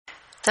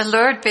The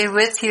Lord be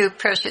with you,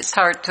 precious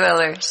heart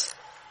dwellers.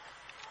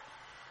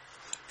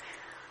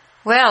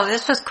 Well,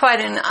 this was quite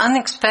an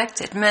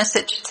unexpected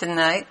message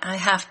tonight, I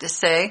have to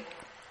say.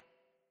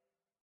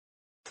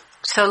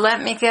 So let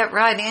me get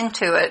right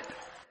into it.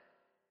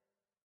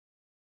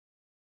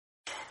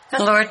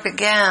 The Lord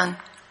began,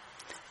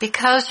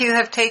 "Because you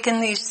have taken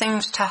these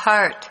things to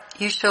heart,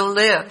 you shall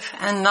live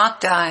and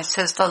not die,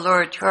 says the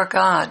Lord your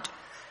God.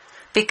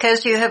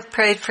 Because you have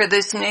prayed for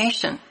this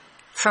nation,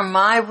 for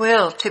my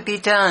will to be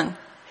done,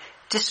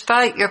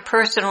 despite your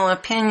personal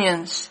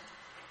opinions,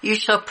 you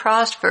shall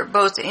prosper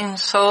both in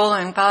soul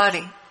and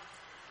body.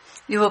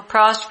 You will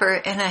prosper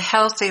in a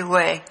healthy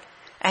way,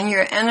 and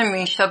your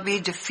enemy shall be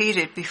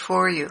defeated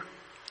before you.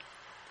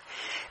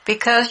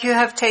 Because you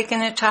have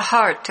taken it to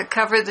heart to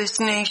cover this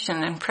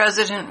nation and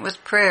president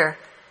with prayer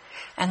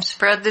and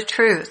spread the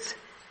truth,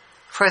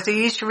 for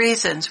these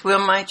reasons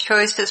will my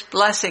choicest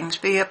blessings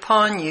be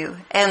upon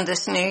you and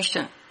this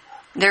nation.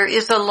 There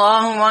is a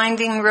long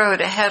winding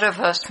road ahead of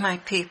us, my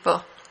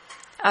people.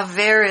 A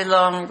very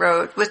long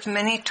road with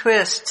many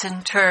twists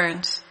and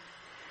turns.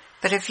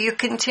 But if you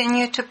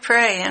continue to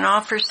pray and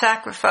offer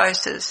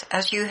sacrifices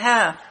as you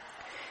have,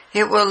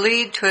 it will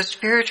lead to a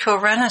spiritual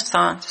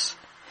renaissance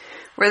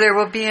where there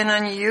will be an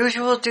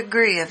unusual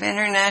degree of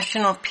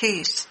international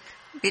peace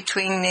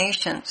between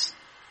nations.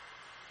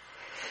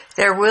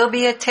 There will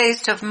be a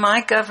taste of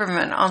my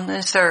government on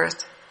this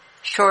earth,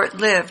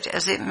 short-lived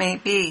as it may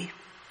be.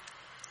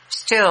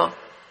 Still,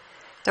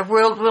 the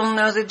world will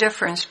know the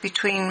difference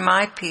between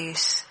my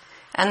peace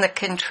and the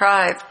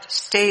contrived,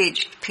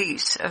 staged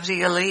peace of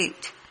the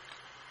elite.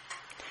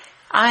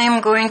 I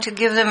am going to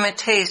give them a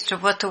taste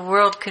of what the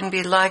world can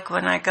be like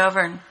when I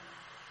govern.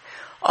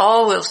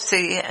 All will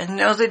see and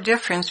know the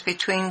difference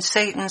between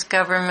Satan's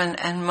government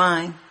and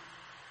mine.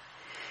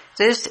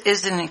 This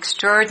is an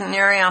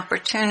extraordinary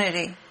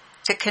opportunity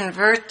to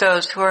convert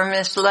those who are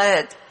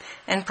misled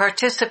and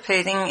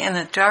participating in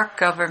a dark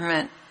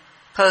government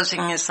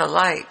posing as the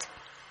light.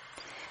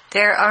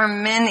 There are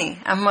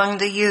many among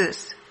the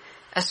youth,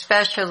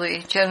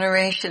 especially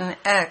Generation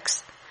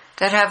X,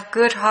 that have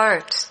good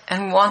hearts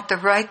and want the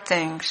right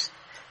things,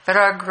 but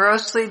are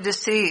grossly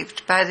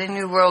deceived by the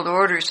New World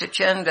Order's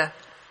agenda.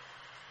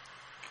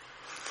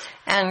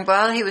 And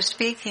while he was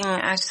speaking,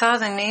 I saw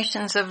the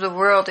nations of the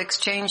world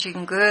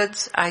exchanging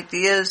goods,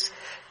 ideas,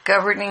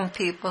 governing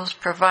peoples,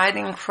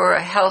 providing for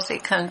a healthy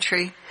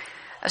country,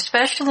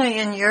 especially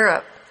in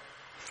Europe.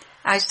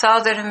 I saw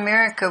that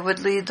America would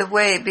lead the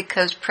way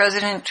because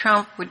President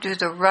Trump would do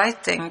the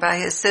right thing by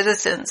his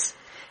citizens,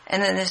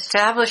 and in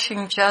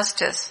establishing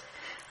justice,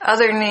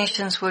 other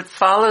nations would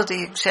follow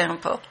the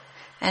example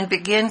and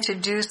begin to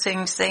do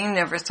things they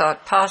never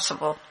thought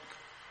possible.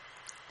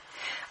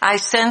 I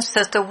sense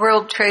that the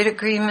world trade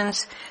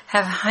agreements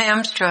have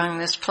hamstrung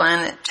this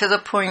planet to the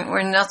point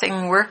where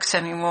nothing works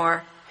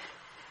anymore.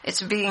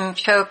 It's being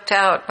choked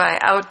out by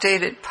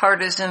outdated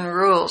partisan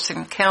rules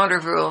and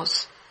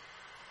counter-rules.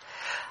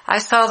 I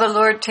saw the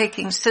Lord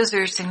taking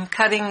scissors and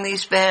cutting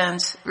these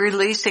bands,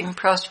 releasing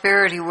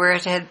prosperity where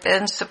it had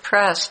been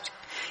suppressed,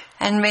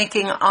 and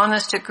making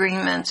honest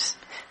agreements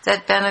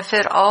that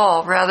benefit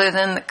all rather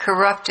than the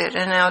corrupted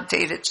and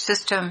outdated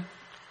system.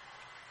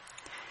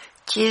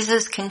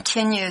 Jesus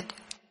continued,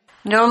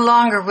 "No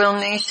longer will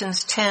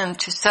nations tend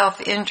to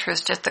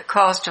self-interest at the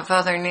cost of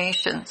other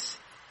nations.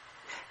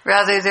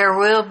 Rather, there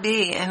will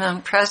be an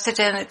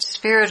unprecedented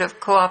spirit of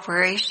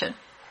cooperation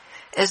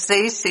as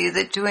they see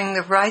that doing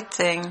the right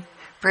thing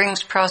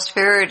brings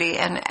prosperity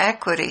and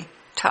equity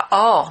to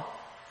all.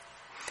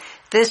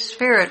 This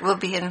spirit will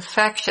be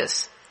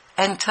infectious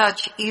and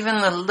touch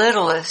even the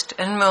littlest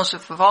and most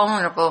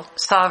vulnerable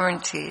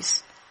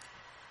sovereignties."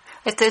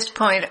 At this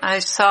point, I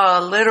saw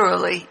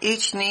literally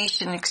each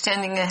nation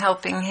extending a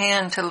helping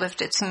hand to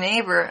lift its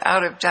neighbor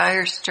out of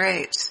dire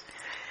straits.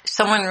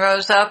 Someone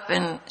rose up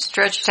and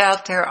stretched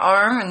out their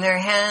arm and their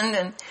hand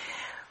and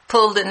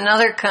pulled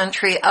another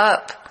country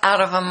up out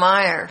of a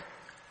mire.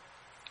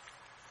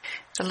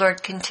 The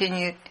Lord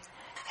continued,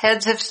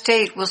 "Heads of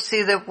state will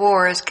see that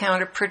war is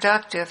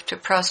counterproductive to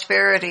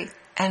prosperity,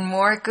 and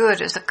more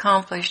good is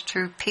accomplished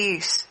through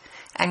peace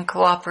and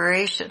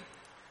cooperation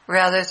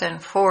rather than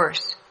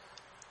force.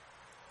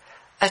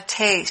 A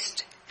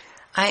taste.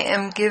 I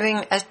am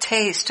giving a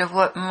taste of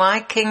what my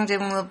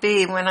kingdom will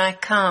be when I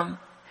come,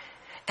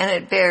 and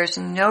it bears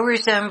no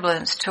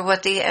resemblance to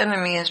what the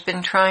enemy has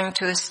been trying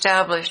to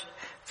establish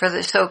for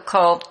the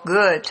so-called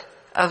good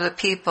of the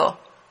people.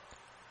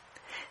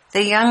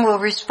 The young will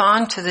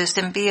respond to this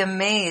and be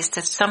amazed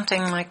that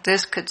something like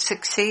this could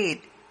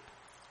succeed.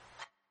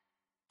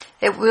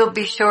 It will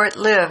be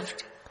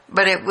short-lived,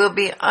 but it will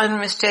be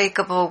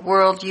unmistakable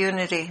world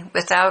unity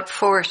without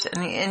force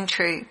and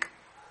intrigue.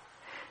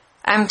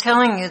 I'm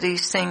telling you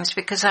these things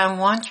because I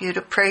want you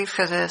to pray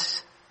for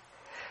this.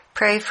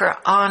 Pray for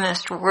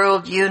honest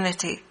world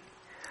unity,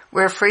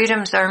 where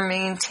freedoms are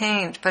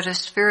maintained, but a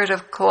spirit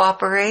of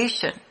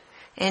cooperation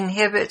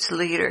inhibits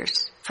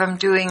leaders from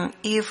doing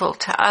evil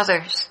to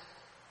others.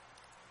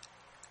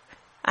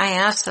 I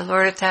asked the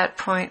Lord at that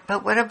point,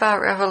 but what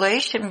about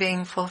Revelation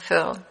being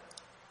fulfilled?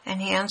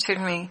 And he answered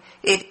me,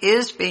 it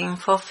is being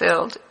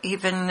fulfilled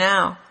even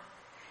now.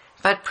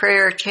 But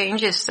prayer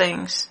changes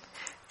things.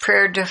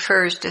 Prayer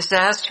defers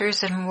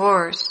disasters and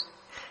wars.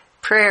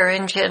 Prayer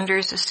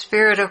engenders a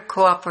spirit of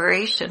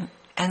cooperation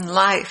and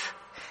life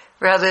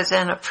rather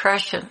than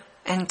oppression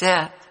and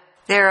death.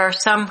 There are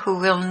some who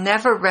will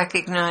never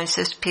recognize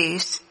this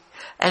peace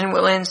and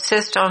will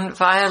insist on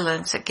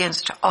violence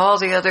against all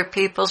the other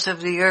peoples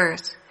of the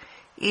earth,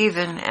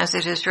 even as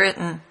it is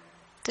written.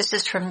 This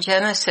is from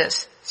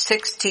Genesis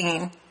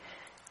 16,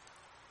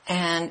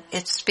 and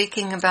it's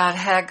speaking about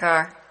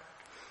Hagar.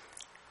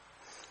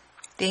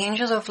 The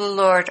angel of the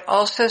Lord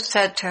also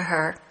said to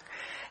her,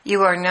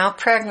 you are now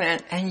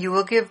pregnant, and you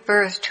will give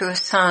birth to a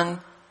son.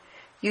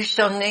 You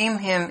shall name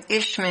him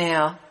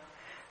Ishmael,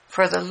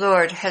 for the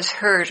Lord has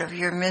heard of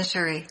your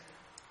misery.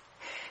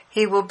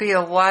 He will be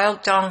a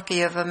wild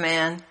donkey of a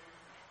man.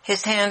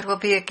 His hand will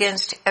be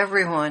against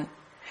everyone,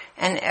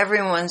 and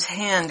everyone's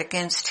hand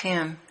against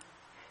him.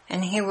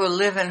 And he will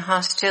live in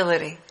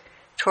hostility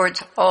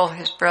towards all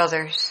his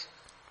brothers.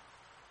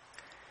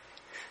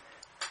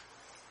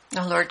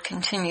 The Lord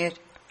continued,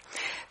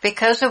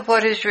 because of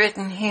what is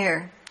written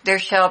here, there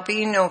shall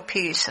be no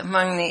peace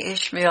among the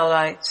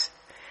Ishmaelites,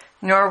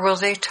 nor will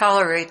they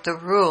tolerate the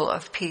rule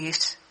of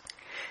peace.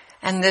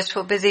 And this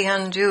will be the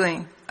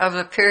undoing of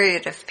the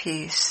period of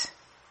peace.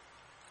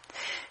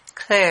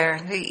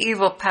 Claire, the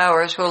evil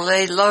powers will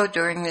lay low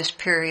during this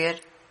period,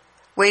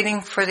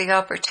 waiting for the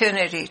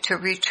opportunity to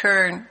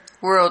return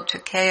world to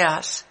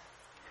chaos.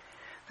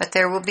 But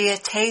there will be a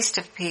taste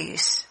of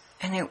peace,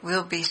 and it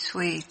will be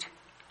sweet.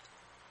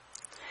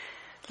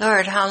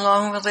 Lord, how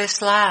long will this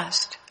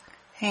last?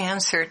 He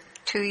answered,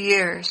 2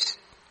 years.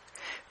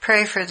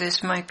 Pray for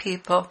this, my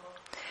people.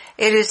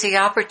 It is the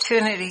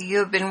opportunity you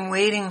have been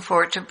waiting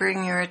for to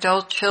bring your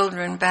adult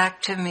children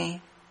back to me.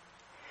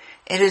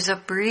 It is a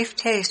brief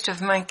taste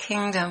of my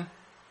kingdom.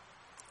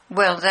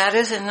 Well, that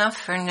is enough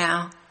for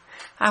now.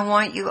 I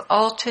want you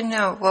all to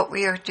know what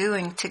we are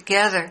doing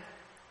together.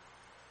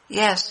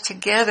 Yes,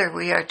 together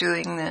we are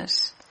doing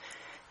this.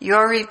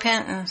 Your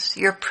repentance,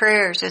 your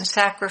prayers and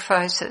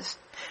sacrifices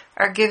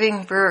are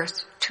giving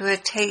birth to a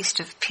taste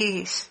of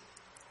peace.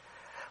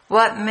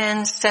 What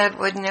men said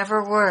would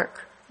never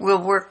work will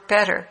work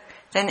better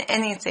than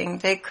anything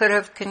they could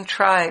have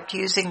contrived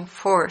using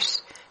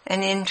force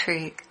and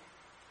intrigue.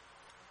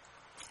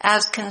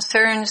 As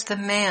concerns the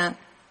man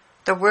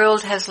the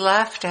world has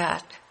laughed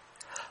at,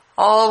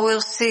 all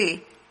will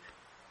see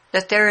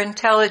that their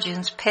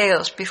intelligence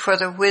pales before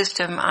the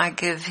wisdom I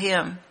give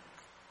him.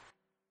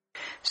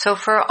 So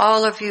for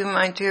all of you,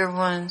 my dear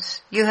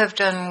ones, you have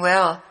done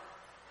well.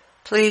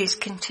 Please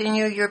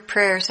continue your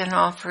prayers and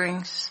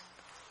offerings.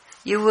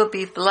 You will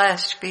be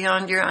blessed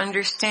beyond your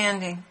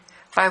understanding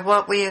by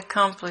what we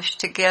accomplish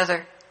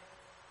together.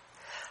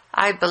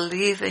 I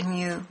believe in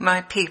you,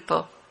 my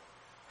people.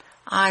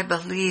 I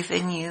believe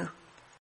in you.